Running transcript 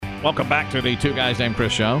Welcome back to the Two Guys Named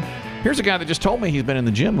Chris show. Here's a guy that just told me he's been in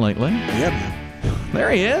the gym lately. Yeah, man.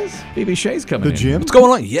 There he is. BB Shea's coming in. The gym? What's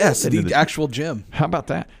going on? Yes, the actual gym. How about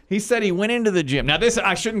that? He said he went into the gym. Now, this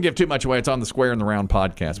I shouldn't give too much away. It's on the Square and the Round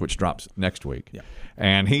podcast, which drops next week. Yeah.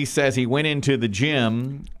 And he says he went into the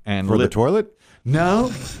gym and For the toilet? No.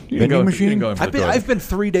 Vending machine? I've been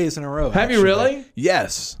 3 days in a row. Have you really?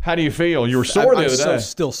 Yes. How do you feel? You were sore the other day.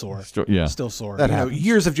 Still sore. Yeah. Still sore. That happens.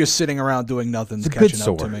 Years of just sitting around doing nothing's It's a good catching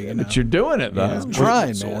up to sore. me. But you're doing it, though. Yeah, I'm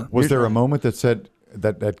trying, man. Was there a moment that said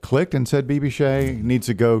that clicked and said BB Shea needs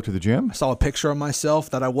to go to the gym? I saw a picture of myself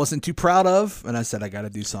that I wasn't too proud of, and I said I got to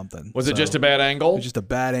do something. Was it just a bad angle? It was just a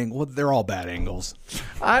bad angle. Well, they're all bad angles.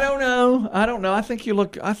 I don't know. I think you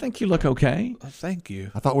look okay. Thank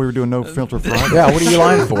you. I thought we were doing no filter Friday. Yeah, what are you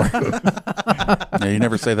lying for? No, you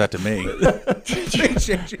never say that to me.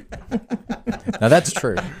 Now that's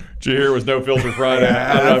true. Did you hear it was no filter Friday?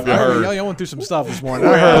 I don't know if you heard. I went through some stuff this morning.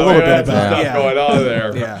 I heard a little bit about it. stuff going on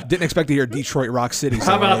there. Yeah. Didn't expect to hear Detroit Rock City.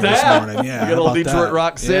 How about this that? morning. Yeah. You get a little how about Detroit that?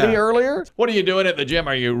 Rock City Yeah. earlier? What are you doing at the gym?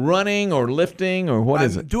 Are you running or lifting or what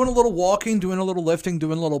is I'm it? doing a little walking, doing a little lifting,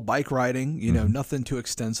 doing a little bike riding. You know, nothing too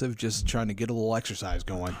extensive. Just trying to get a little exercise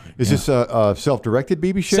going. Is this a self-directed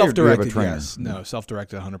BB Shea or do you have a Self-directed, trainer? yes. No,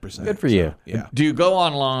 self-directed 100%. Good for you. Yeah. Do you go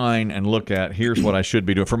online and look at here's what I should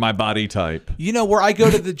be doing for my body type? You know, where I go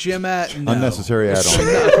to the gym at, no. Unnecessary It's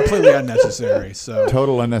add-on. completely unnecessary. So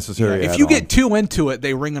Total unnecessary if you add-on. get too into it,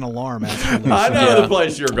 they ring an alarm after you I leave. know the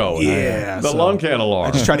place you're going. Yeah, The so lunkhead alarm.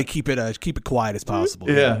 I just try to keep it quiet as possible.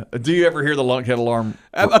 Yeah. Do you ever hear the lunkhead alarm?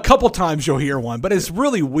 A couple times you'll hear one, but it's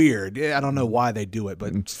really weird. I don't know why they do it,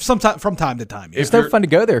 but sometimes from time to time. It's no fun to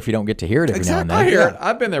go there if you don't get to hear it every now and then. I hear it.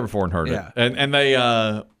 I've been there before and heard Yeah. it. And they,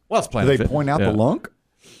 well, it's Do Planet they Fitness. point out Yeah. the lunk?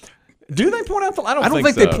 Do they point out the? I I don't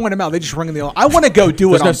think so. they point them out. They just ring the alarm. I want to go do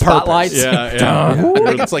There's it no on spotlights? purpose. Yeah. I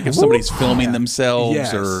think it's like if somebody's filming themselves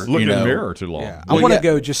Yes. or, Look you in know. the mirror too long. Yeah. Well, I want to yeah.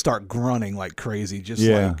 go just start grunting like crazy. Just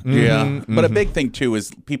Yeah. like Yeah. But a big thing, too,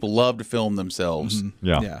 is people love to film themselves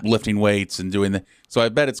Yeah. lifting weights and doing the. So I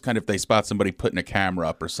bet it's kind of if they spot somebody putting a camera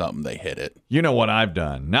up or something, they hit it. You know what I've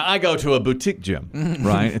done? Now I go to a boutique gym,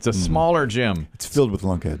 right? It's a smaller gym. It's filled with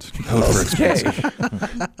lunkheads.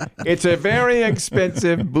 It's a very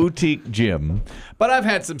expensive boutique gym, but I've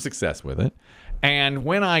had some success with it. And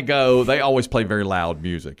when I go, they always play very loud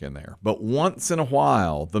music in there. But once in a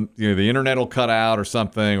while, the internet will cut out or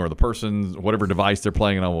something, or the person's whatever device they're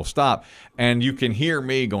playing on will stop, and you can hear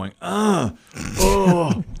me going, oh,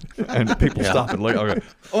 and people stop and look. I'll go,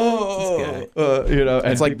 and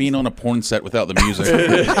It's like being on a porn set without the music.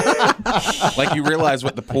 Like you realize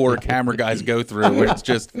what the poor camera guys go through. Where it's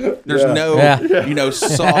just there's no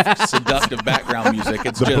soft seductive background music.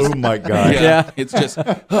 It's The just boom mic guy. Yeah, it's just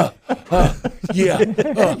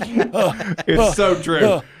It's so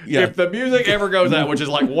true. Yeah. If the music ever goes out, which is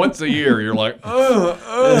like once a year, you're like,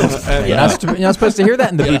 and, You're not supposed to hear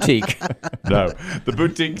that in the boutique. no, the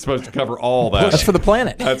boutique's supposed to cover all that. That's for the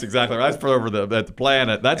planet. That's exactly right. That's for over at the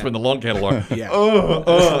planet. That's when the lunkhead alarm. Yeah.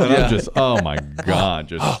 And I'm just, oh my God,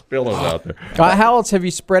 just spill those out there. How else have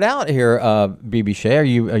you spread out here, BB Shea? Are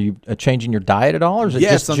you changing your diet at all, or is it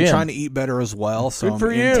yes, just I'm gym? trying to eat better as well. So Good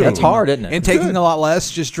for I'm you. intaking- That's hard, isn't it? And taking a lot less,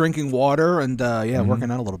 just drinking water and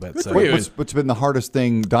working out a little bit. So What's been the hardest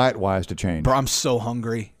thing diet-wise to change? Bro, I'm so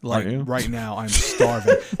hungry. Like Are you? right now, I'm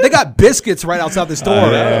starving. They got biscuits right outside the store.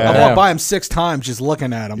 I walked by them 6 times just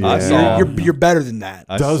looking at them. I saw 'em. You're better than that.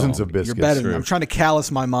 Dozens of You're biscuits. better than I'm trying to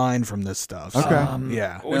callous my mind from this stuff. So, Okay.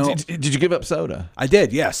 yeah. Did you give up soda? I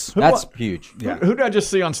did. Yes. That's huge. Yeah. Who did I just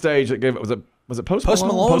see on stage that gave it? Was it Post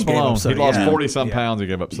Malone? Post Malone gave up soda, He lost yeah. 40-some Yeah. pounds. He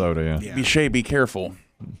gave up soda. Yeah. be Shea, be careful.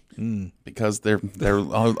 Because they're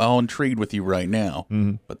all intrigued with you right now.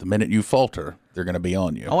 But the minute you falter, they're going to be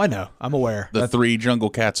on you. Oh, I know. I'm aware. The 3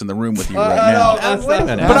 jungle cats in the room with you right now. Wait a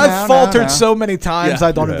minute. But No, I've no, faltered no. so many times, Yeah.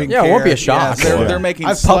 I don't even Yeah, care. it won't be a shock. They're making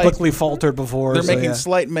I've slight- publicly faltered before. They're so, making yeah.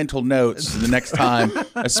 slight mental notes the next time,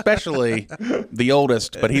 especially the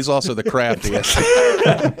oldest, but he's also the craftiest.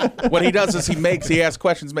 What he does is he asks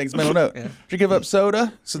questions, makes mental note. Did you give up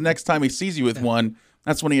soda? So the next time he sees you with one,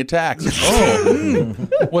 that's when he attacks. What's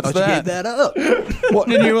You that? gave that up. What,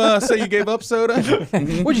 did you say you gave up soda?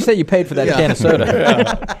 What'd you say you paid for that can of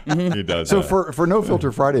soda? He does. So that. for No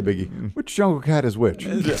Filter Friday, Biggie, which jungle cat is which?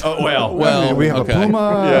 Oh well. Well, I mean, we have okay. a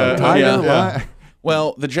puma, Yeah, a tiger, yeah. li-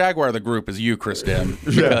 Well, the jaguar of the group is you, Kristen,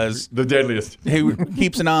 because the deadliest. he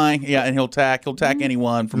keeps an eye, and he'll attack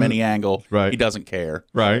anyone from any angle. Right. He doesn't care.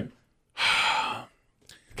 Right.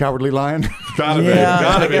 Cowardly lion.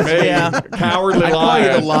 Gotta be me. Yeah. Cowardly I call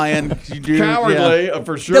lion. you the lion. You do, Cowardly, yeah.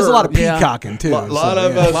 for sure. There's a lot of peacocking too. A lot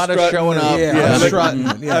of A lot of strutting. showing up. Yeah, Yeah. strutting.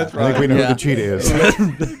 Yeah. That's I right. think we know Yeah. who the cheetah is.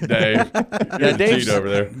 Dave. Yeah, You're the Dave's cheat over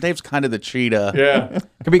there. Dave's kind of the cheetah. Yeah.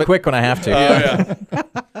 Can be quick when I have to. Oh, yeah.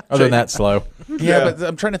 Other than that, slow. Yeah, but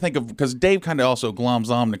I'm trying to think of because Dave kind of also gloms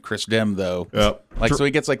on to Chris Dem though. Yep. Like so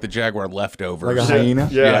he gets like the Jaguar leftovers. Like a hyena.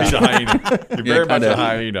 Yeah, he's a hyena. You're very much kinda. a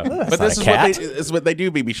hyena. But this not is a what, cat. this is what they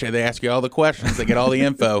do, BB Shea. They ask you all the questions, they get all the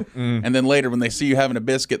info, and then later when they see you having a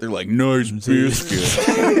biscuit, they're like, "Nice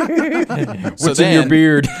biscuit." What's in your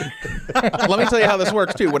beard? Let me tell you how this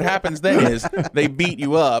works too. What happens then is they beat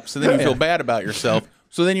you up, so then you feel bad about yourself.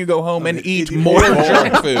 So then you go home and eat more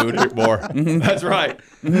junk food. More. That's right.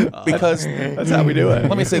 Because That's how we do it.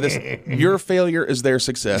 let me say this: your failure is their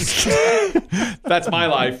success. That's my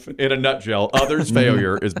life in a nutshell. Others'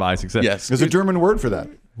 failure is my success. Yes. There's a German word for that.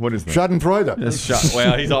 What is that? Schadenfreude.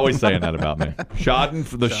 Well, he's always saying that about me.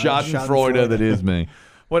 Schadenfreude that is me.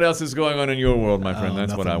 What else is going on in your world, my friend?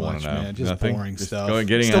 That's what I want to know. Man. Just Nothing? boring Just stuff.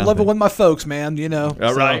 Getting Still out living there. with my folks, man. You know.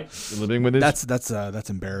 All so right. Living with his. That's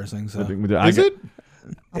embarrassing. So. Is it?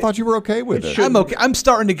 I thought you were okay with it. I'm okay. I'm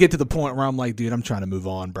starting to get to the point where I'm like, dude, I'm trying to move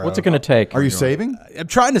on, bro. What's it going to take? Are you saving? I'm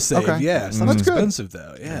trying to save. Okay. Yeah, it's not That's good. expensive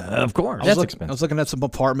though. Yeah, Of course. That's I expensive. was looking at some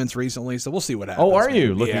apartments recently, so we'll see what happens. Oh, are you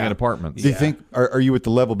man. looking Yeah. at apartments? Do you think are you at the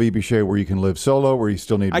level BB Shea where you can live solo, or you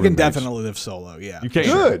still need? I can roommates? definitely live solo. Yeah, You can.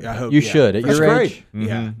 Good. I hope You yeah. should at That's your great. age.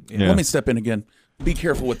 Yeah. Yeah. Let me step in again. Be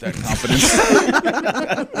careful with that confidence.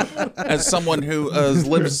 As someone who has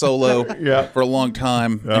lived solo for a long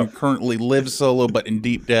time and currently lives solo but in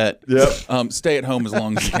deep debt, stay at home as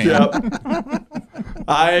long as you can.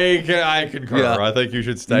 I concur. Yeah. I think you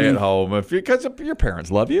should stay at home because your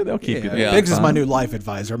parents love you. They'll keep you there. Yeah. Biggs is my new life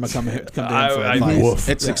advisor. I'm gonna come to him for advice.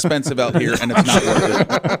 It's expensive out here and it's not worth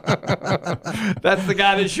it. That's the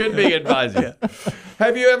guy that should be advising.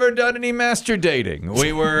 Have you ever done any master dating?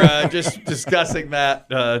 We were just discussing that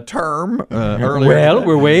term earlier. Well,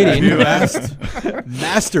 we're waiting.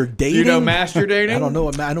 Master dating. You know master dating? I don't know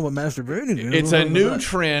what I know what master dating is. It's a new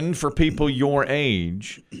trend for people your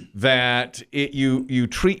age that you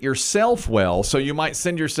treat yourself well. So you might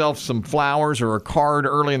send yourself some flowers or a card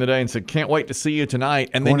early in the day and say, "Can't wait to see you tonight."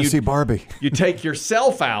 And I then want you to see Barbie. You take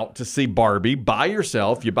yourself out to see Barbie by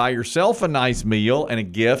yourself. You buy yourself a nice meal and a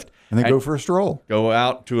gift. And then go for a stroll. Go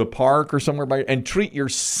out to a park or somewhere and treat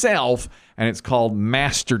yourself. And it's called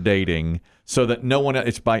master dating, so that no one else,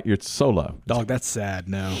 it's solo. Dog, that's sad.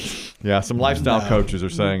 No. Yeah, some lifestyle coaches are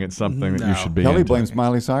saying it's something that you should be Kelly into. blames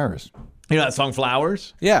Miley Cyrus. You know that song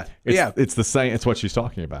Flowers? Yeah. It's the same. It's what she's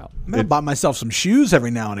talking about. I'm gonna buy myself some shoes every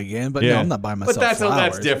now and again, but no, I'm not buying myself. But that's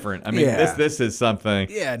flowers. different. I mean, Yeah. this is something.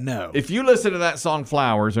 Yeah, no. If you listen to that song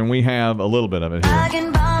Flowers, and we have a little bit of it here, I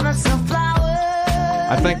can buy myself flowers.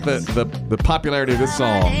 I think that the popularity of this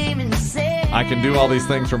song, I can do all these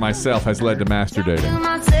things for myself, has led to master dating.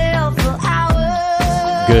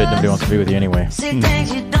 Good. Nobody wants to be with you anyway.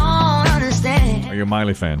 Are you a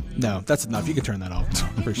Miley fan? No, that's enough. You can turn that off. No,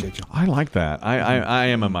 appreciate you. I like that. I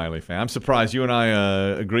am a Miley fan. I'm surprised you and I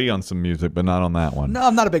agree on some music, but not on that one. No,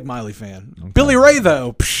 I'm not a big Miley fan. Billy Ray,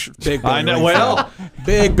 though. Big Billy I know. Ray Well, fan.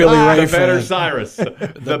 Big Billy Ray the better fan. Cyrus. The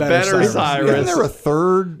better better Cyrus. Cyrus. Isn't there a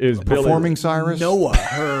third Is Billy- performing Cyrus? Noah.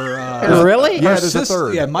 Her. Really? Yeah, her there's a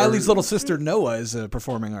third. Yeah, Miley's little sister Noah is a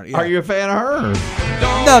performing artist. Yeah. Are you a fan of her?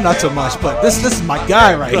 No, not so much. But this is my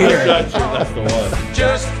guy right here. That's the one.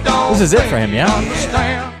 This is it for him,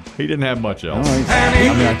 yeah? He didn't have much else. I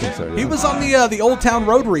think so. He was on the Old Town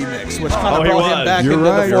Road remix, which kind of he brought was. him back You're into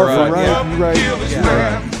right. the You're forefront. right. Yeah. You're right. Yeah. You're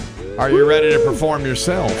right. Are you ready to perform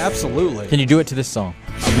yourself? Absolutely. Can you do it to this song?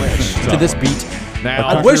 To this beat? Now,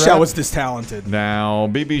 I wish I was this talented. Now,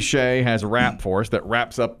 BB Shea has a rap for us that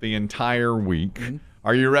wraps up the entire week.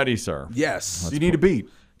 Are you ready, sir? Yes. You need a beat.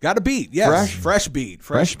 Got a beat. Yes. Fresh? Fresh beat.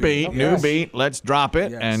 Fresh beat, new Yes. beat. Let's drop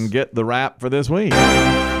it Yes. and get the rap for this week. All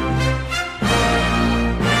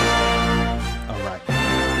right.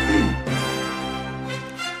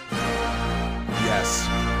 Yes.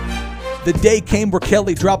 The day came where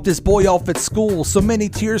Kelly dropped his boy off at school. So many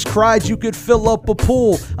tears cried you could fill up a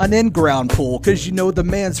pool, an in-ground pool. Cause you know the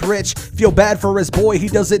man's rich. Feel bad for his boy, he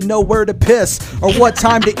doesn't know where to piss or what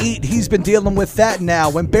time to eat. He's been dealing with that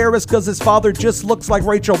now. Embarrassed cause his father just looks like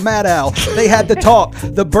Rachel Maddow. They had to talk,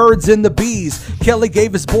 the birds and the bees. Kelly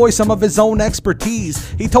gave his boy some of his own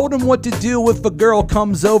expertise. He told him what to do if a girl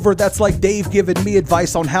comes over. That's like Dave giving me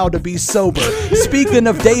advice on how to be sober. Speaking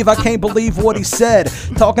of Dave, I can't believe what he said.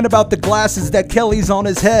 Talking about the glasses that Kelly's on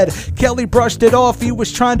his head. Kelly brushed it off, he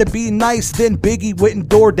was trying to be nice. Then Biggie went and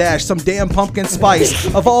DoorDash some damn pumpkin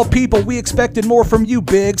spice. Of all people, we expected more from you,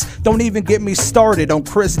 Biggs. Don't even get me started on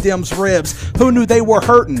Chris Dim's ribs. Who knew they were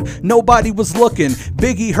hurting? Nobody was looking.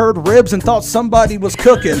 Biggie heard ribs and thought somebody was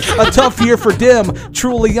cooking. A tough year for Dim.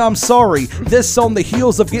 Truly, I'm sorry. This on the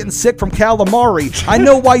heels of getting sick from calamari. I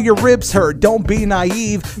know why your ribs hurt. Don't be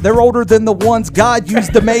naive. They're older than the ones God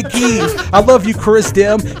used to make Eve. I love you, Chris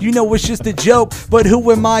Dim. You know it's just a joke, but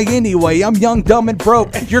who am I anyway? I'm young, dumb, and broke.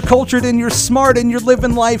 You're cultured and you're smart and you're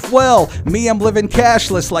living life well. Me, I'm living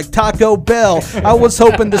cashless like Taco Bell. I was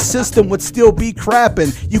hoping the system would still be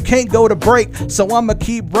crapping. You can't go to break, so I'ma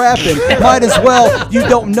keep rapping. Might as well. You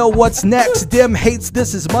don't know what's next. Dim hates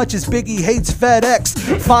this as much as Biggie hates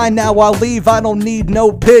FedEx. Fine, now I'll leave. I don't need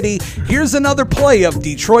no pity. Here's another play of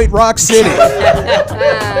Detroit Rock City.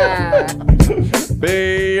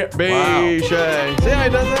 Shea. See how he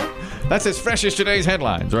does that? That's as fresh as today's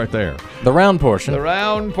headlines right there. The round portion. The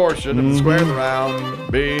round portion of the square of the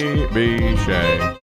round. Shea.